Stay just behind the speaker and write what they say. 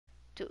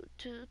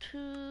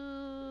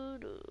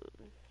do.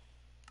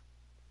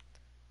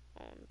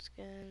 On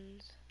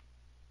skins.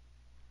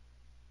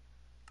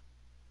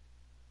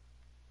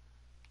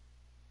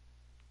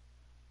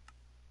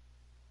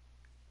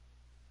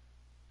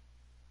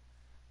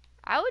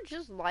 I would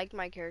just like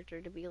my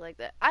character to be like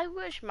that. I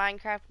wish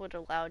Minecraft would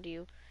allow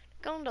you to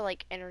go into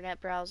like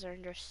internet browser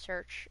and just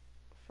search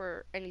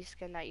for any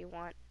skin that you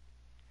want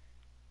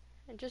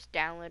and just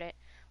download it.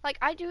 Like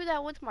I do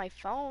that with my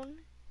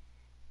phone.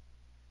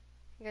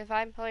 If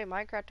I'm playing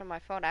Minecraft on my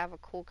phone, I have a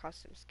cool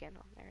custom skin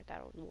on there that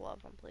I would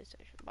love on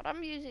PlayStation. But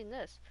I'm using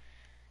this.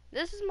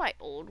 This is my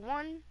old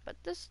one, but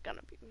has been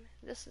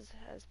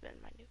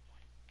my new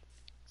one.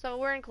 So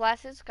we're in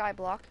Classic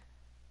Skyblock.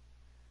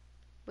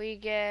 We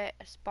get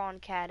a spawn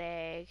cat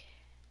egg.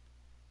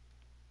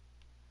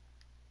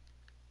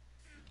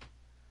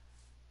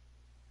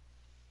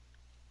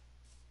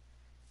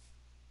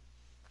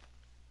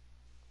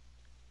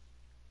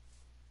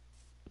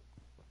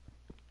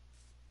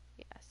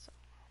 Yeah, so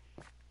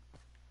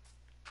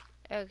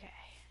okay.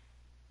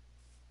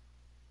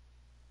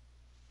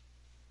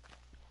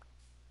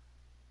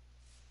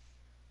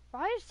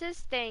 Why is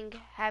this thing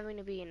having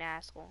to be an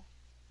asshole?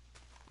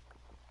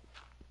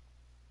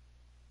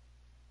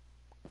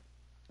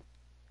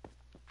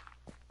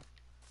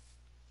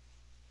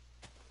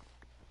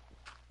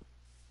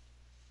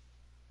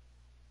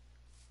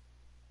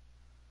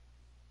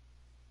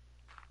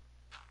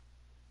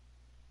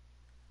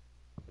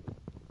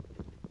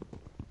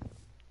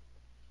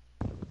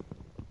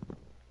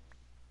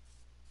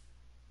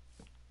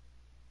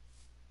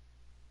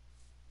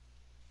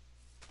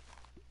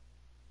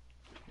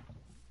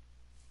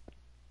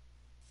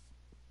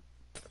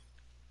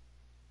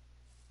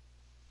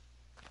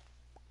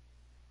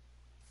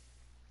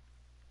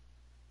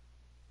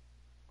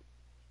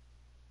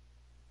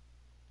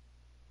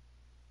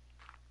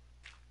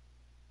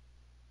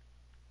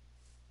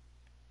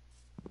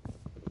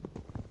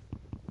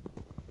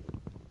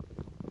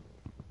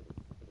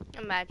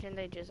 Imagine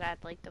they just add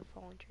like the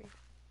fallen tree.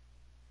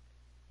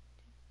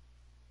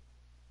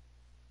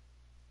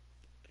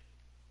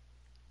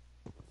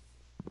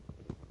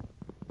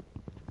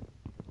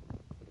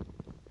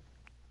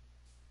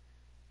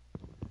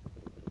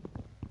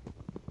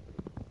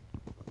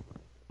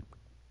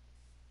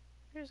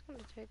 We're just gonna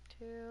take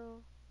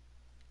two.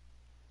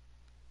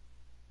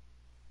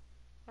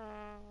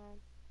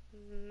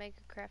 Make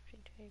a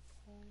crafting table.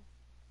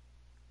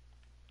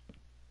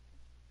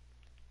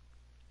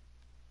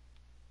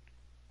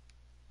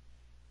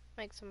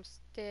 Make some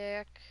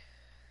stick.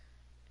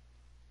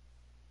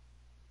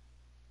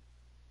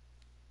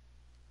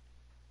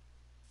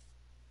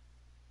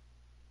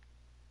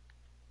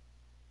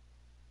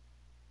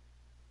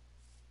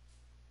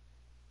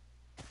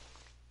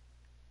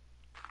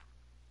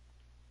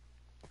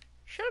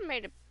 Should have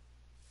made a.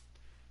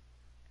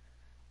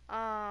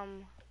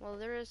 Well,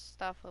 there is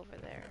stuff over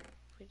there.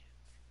 We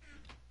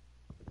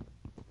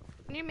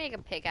need to make a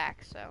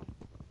pickaxe, so.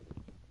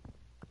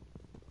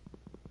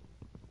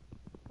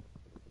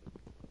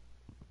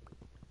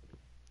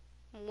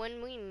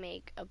 When we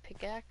make a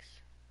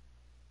pickaxe,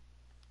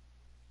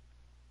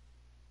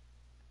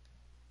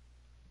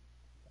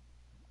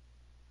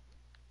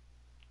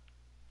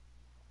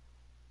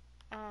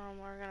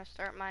 we're gonna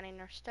start mining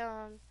our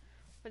stone.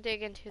 We'll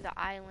dig into the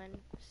island,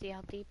 see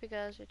how deep it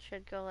goes. It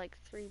should go like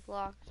 3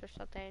 blocks or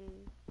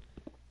something,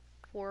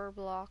 4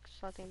 blocks,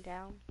 something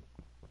down.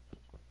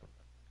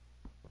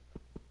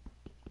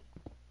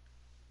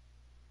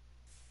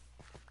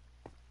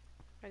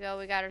 There we go,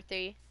 we got our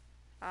 3.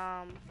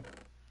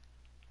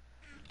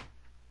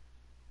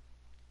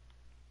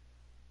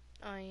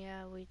 Oh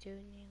yeah, we do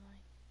need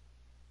like.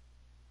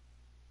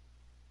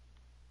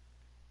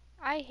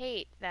 I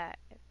hate that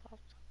it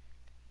pops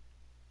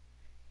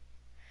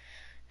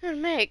up.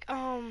 And make we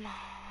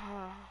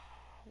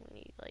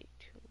need like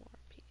 2 more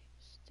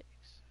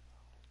sticks.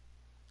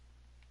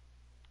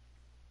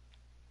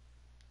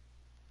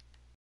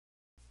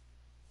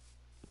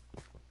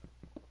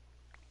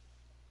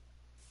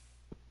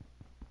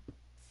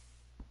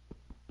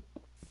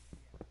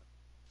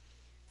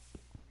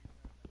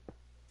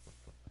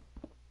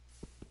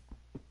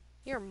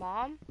 Your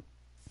mom?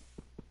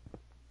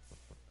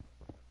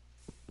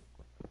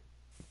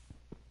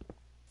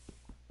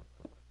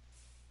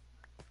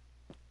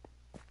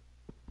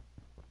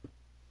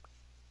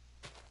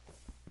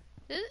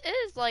 This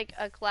is like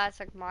a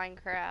classic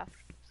Minecraft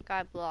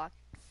skyblock.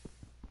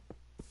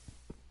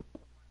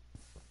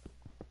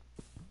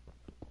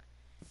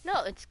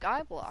 No, it's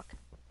skyblock.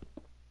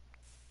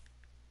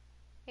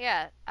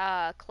 Yeah,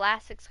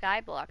 classic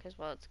skyblock is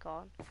what it's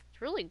called. It's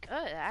really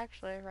good,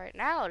 actually. Right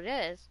now it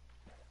is,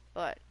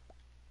 but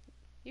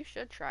you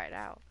should try it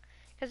out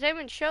because it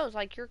even shows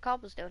like your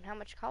cobblestone, how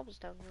much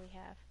cobblestone we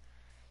have.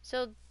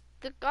 So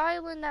the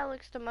island that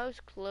looks the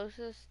most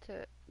closest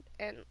to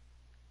and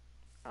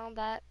all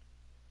that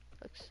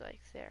looks like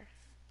there.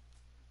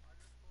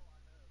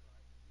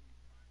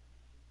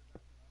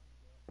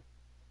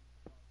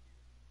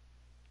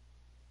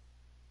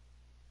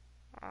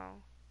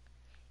 Oh,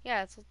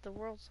 yeah, it's the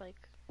world's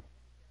like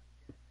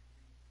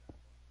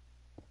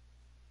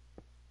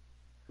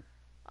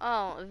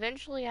Oh,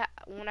 eventually,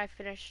 when I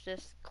finish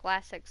this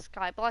classic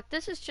Skyblock,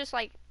 this is just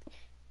like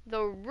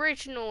the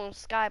original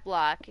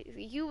Skyblock.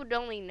 You would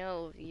only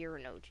know if you're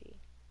an OG.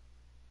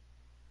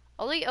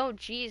 Only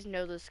OGs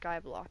know the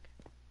Skyblock.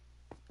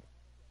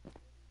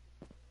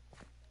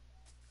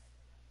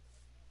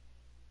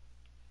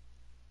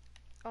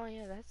 Oh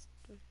yeah, that's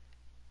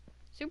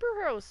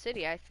Superhero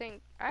City. I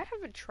think I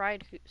haven't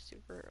tried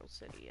Superhero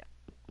City yet.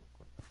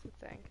 That's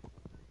the thing.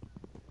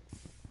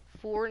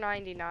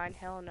 $4.99.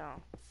 Hell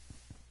no.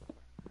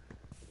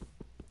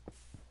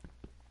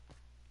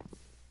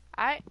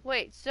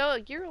 Wait. So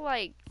you're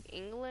like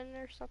England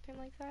or something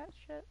like that?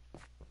 Shit.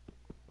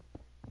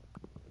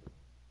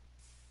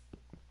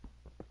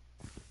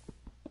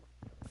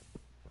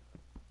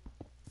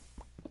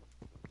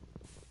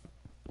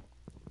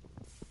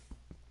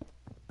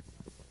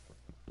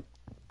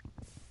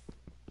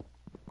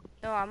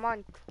 No, I'm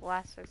on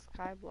classic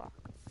Skyblock.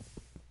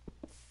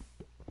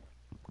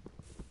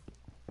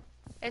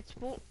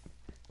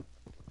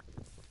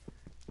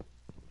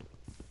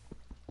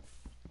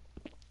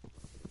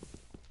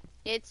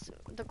 It's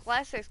the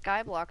classic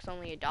Skyblock's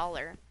only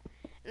 $1.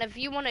 And if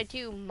you want to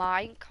do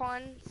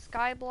Minecon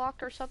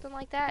Skyblock or something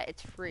like that,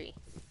 it's free.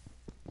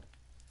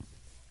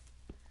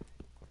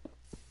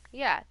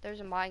 Yeah,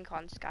 there's a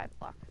Minecon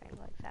Skyblock thing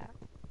like that.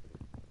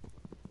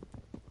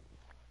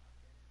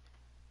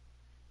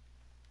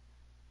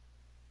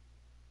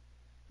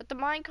 But the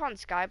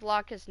Minecon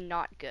Skyblock is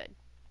not good.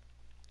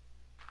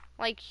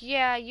 Like,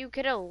 yeah, you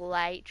get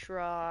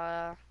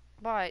Elytra,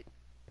 but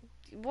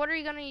what are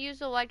you gonna use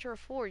Elytra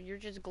for? You're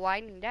just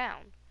gliding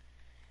down.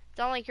 It's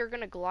not like you're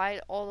gonna glide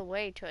all the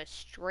way to a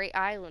straight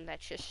island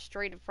that's just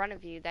straight in front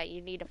of you that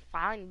you need to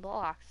find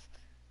blocks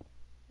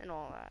and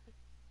all that.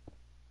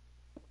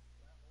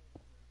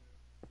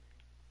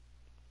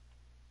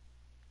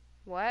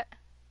 What?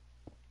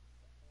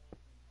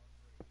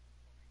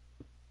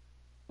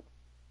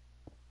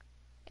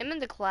 I'm in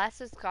the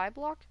classic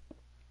Skyblock?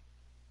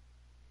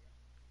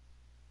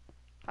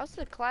 How's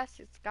the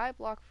classic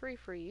Skyblock free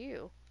for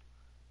you?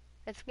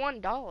 It's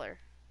 $1.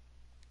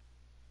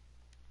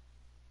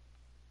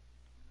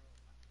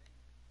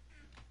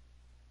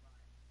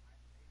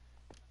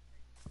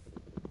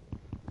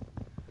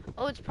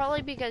 Oh, it's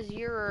probably because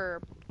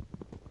you're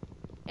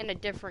in a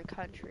different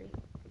country.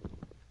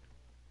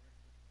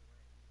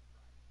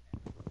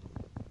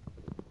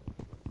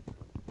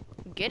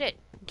 Get it.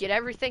 Get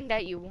everything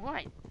that you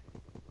want.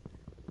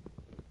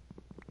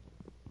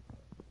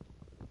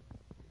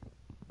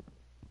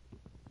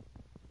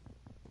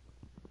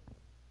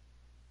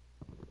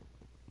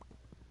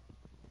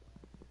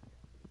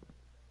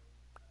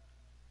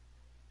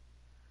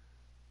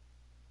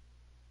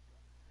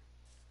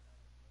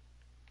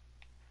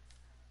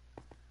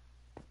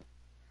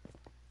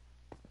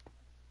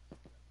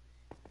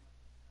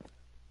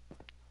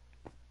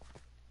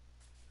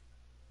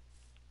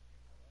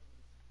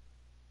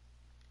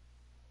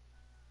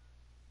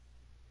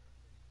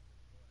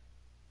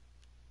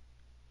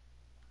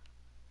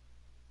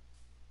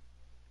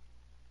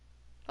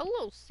 A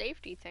little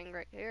safety thing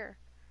right here.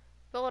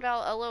 Build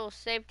out a little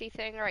safety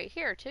thing right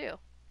here, too.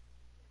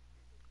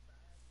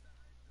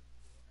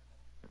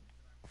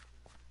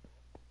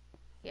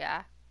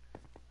 Yeah.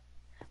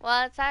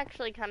 Well, it's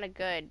actually kind of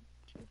good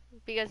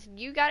because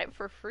you got it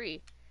for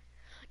free.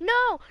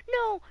 No,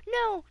 no,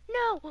 no,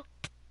 no.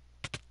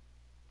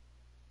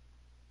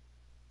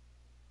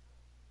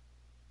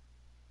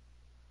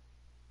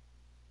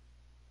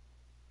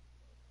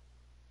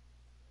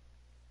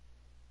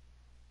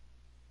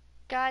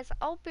 Guys,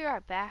 I'll be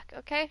right back,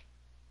 okay?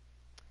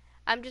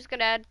 I'm just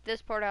gonna add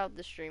this part out of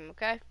the stream,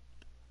 okay?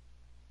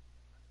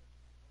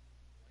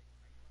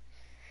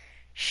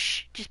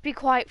 Shh, just be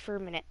quiet for a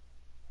minute.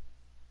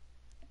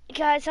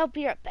 Guys, I'll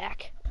be right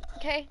back,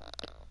 okay?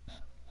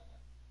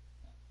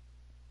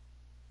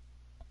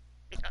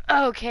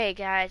 Okay,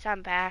 guys,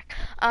 I'm back.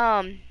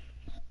 I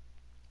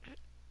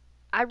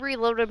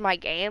reloaded my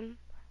game,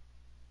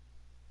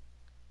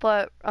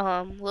 but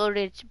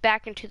loaded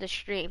back into the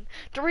stream.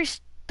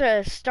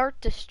 To start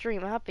the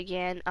stream up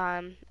again,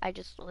 I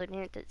just loaded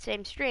into the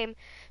same stream.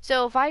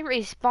 So if I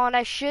respawn,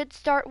 I should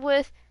start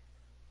with,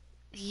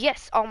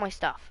 yes, all my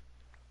stuff.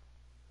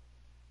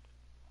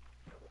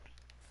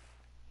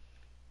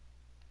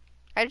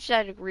 I just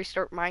had to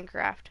restart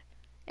Minecraft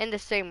in the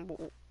same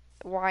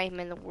why I'm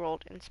in the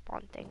world and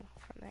spawn thing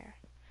from there.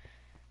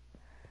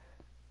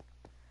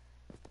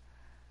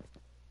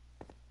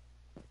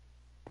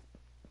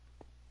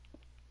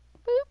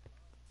 Boop.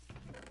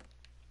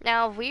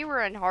 Now, if we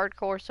were in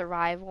hardcore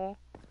survival,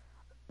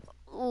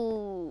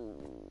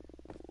 ooh,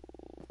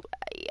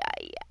 ay,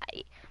 ay,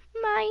 ay,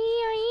 my,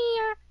 ay,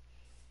 ay.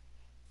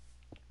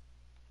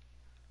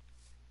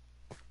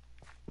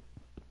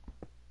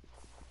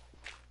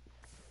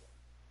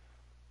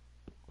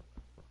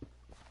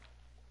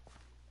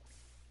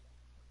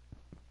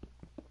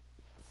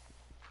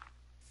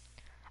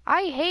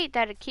 I hate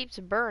that it keeps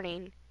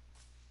burning.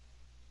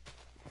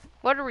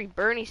 What are we,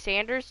 Bernie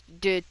Sanders?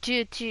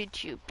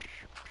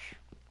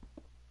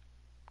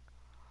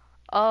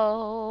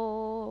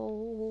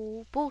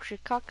 Oh,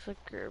 bullshit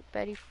cocksucker,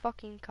 Betty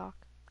fucking cock.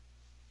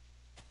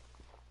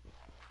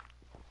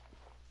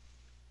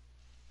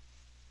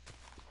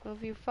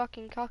 Move you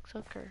fucking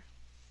cocksucker.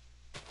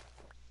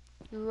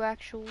 You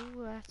actual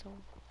asshole.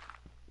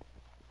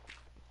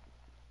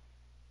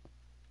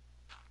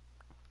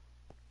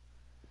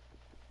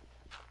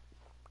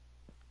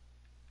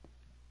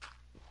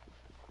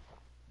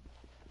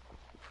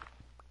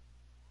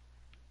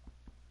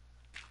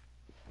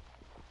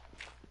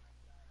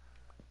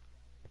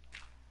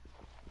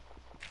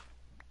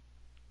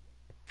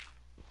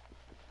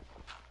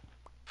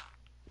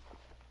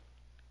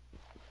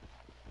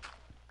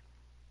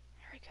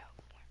 There we go.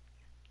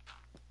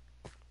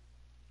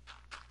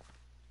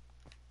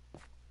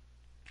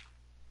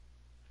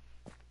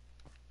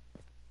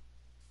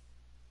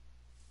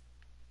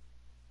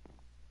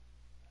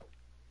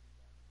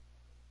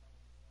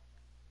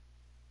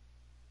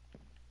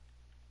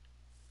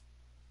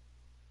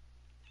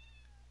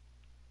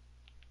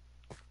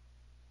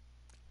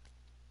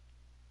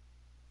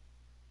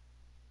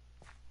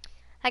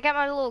 I got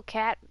my little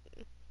cat.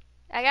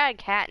 I got a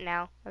cat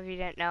now, if you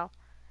didn't know.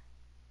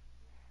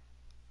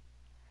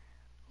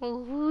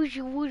 Oh, who's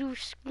your little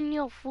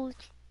Snuffles?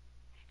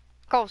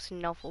 Call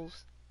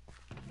Snuffles.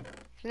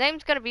 His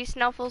name's gonna be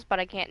Snuffles, but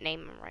I can't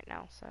name him right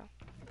now, so.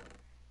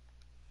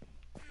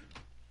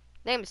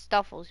 Name is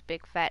Stuffles,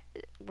 big fat.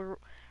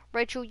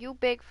 Rachel, you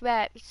big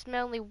fat,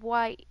 smelly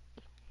white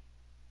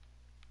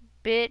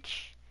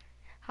bitch.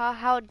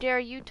 How dare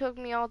you took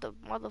me all the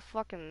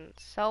motherfucking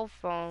cell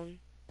phone.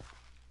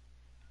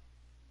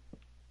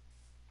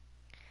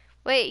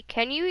 Wait,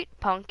 can you eat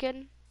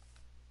pumpkin?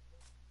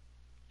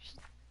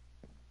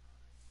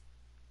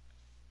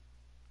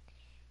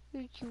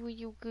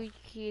 You good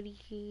kitty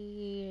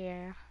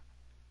here.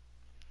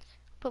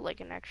 Put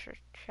like an extra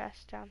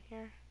chest down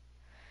here.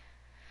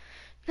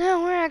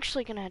 Now we're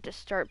actually gonna have to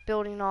start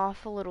building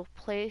off a little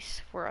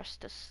place for us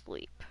to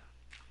sleep.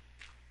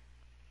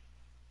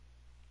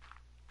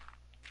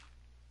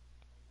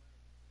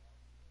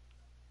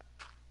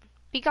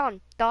 Be gone,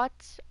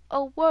 thoughts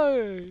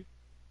away.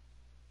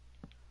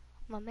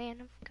 I'm a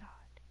man of God.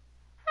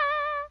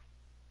 Ah.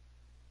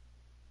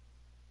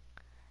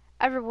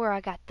 Everywhere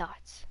I got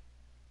thoughts.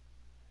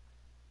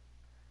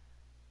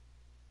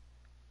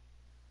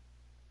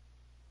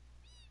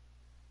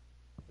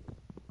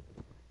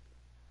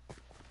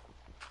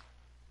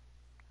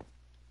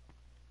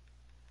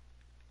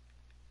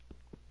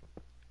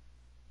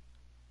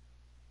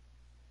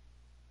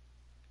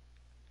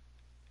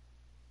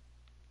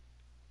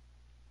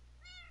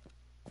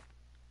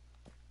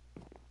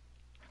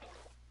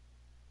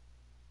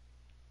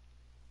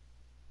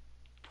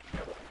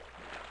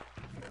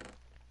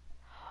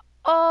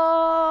 Oh,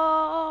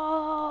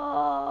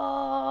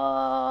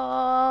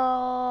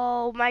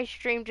 my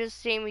stream just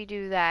seen me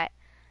do that.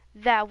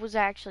 That was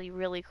actually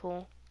really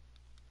cool.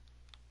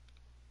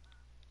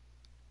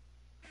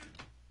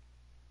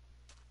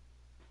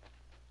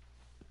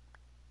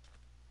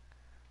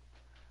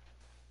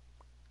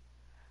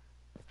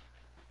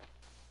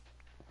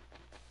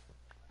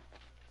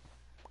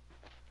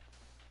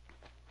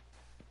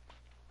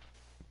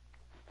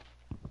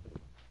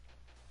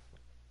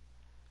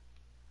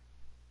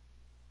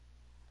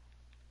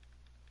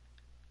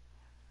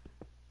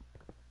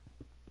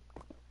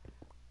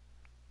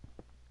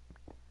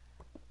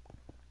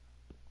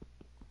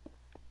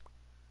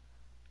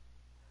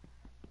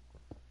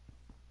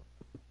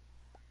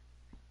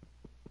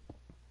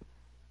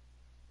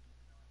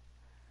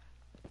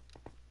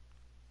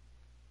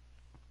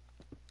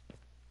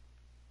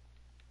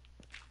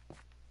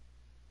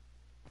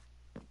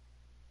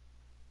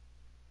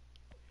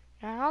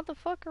 Now, how the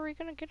fuck are we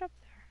gonna get up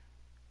there?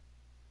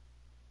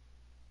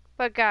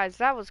 But guys,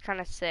 that was kind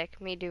of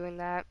sick, me doing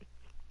that.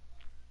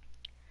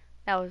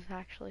 That was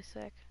actually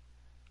sick.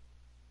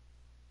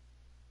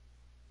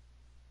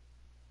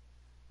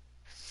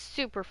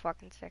 Super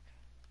fucking sick.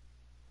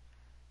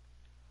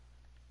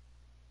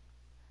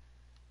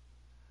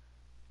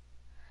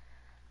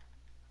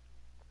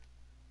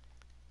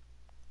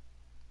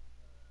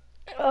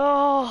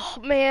 Oh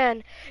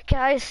man,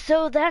 guys,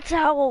 so that's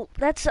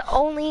the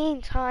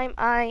only time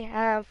I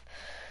have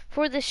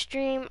for the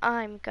stream.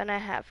 I'm gonna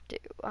have to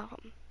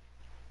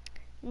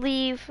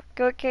leave.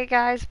 Okay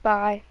guys,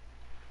 bye.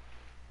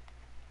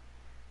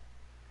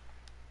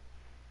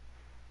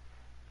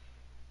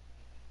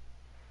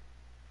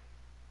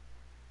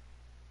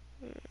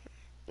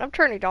 I'm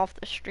turning off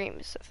the stream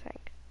is the thing.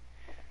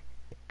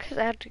 Cause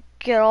I have to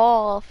get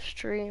off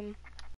stream.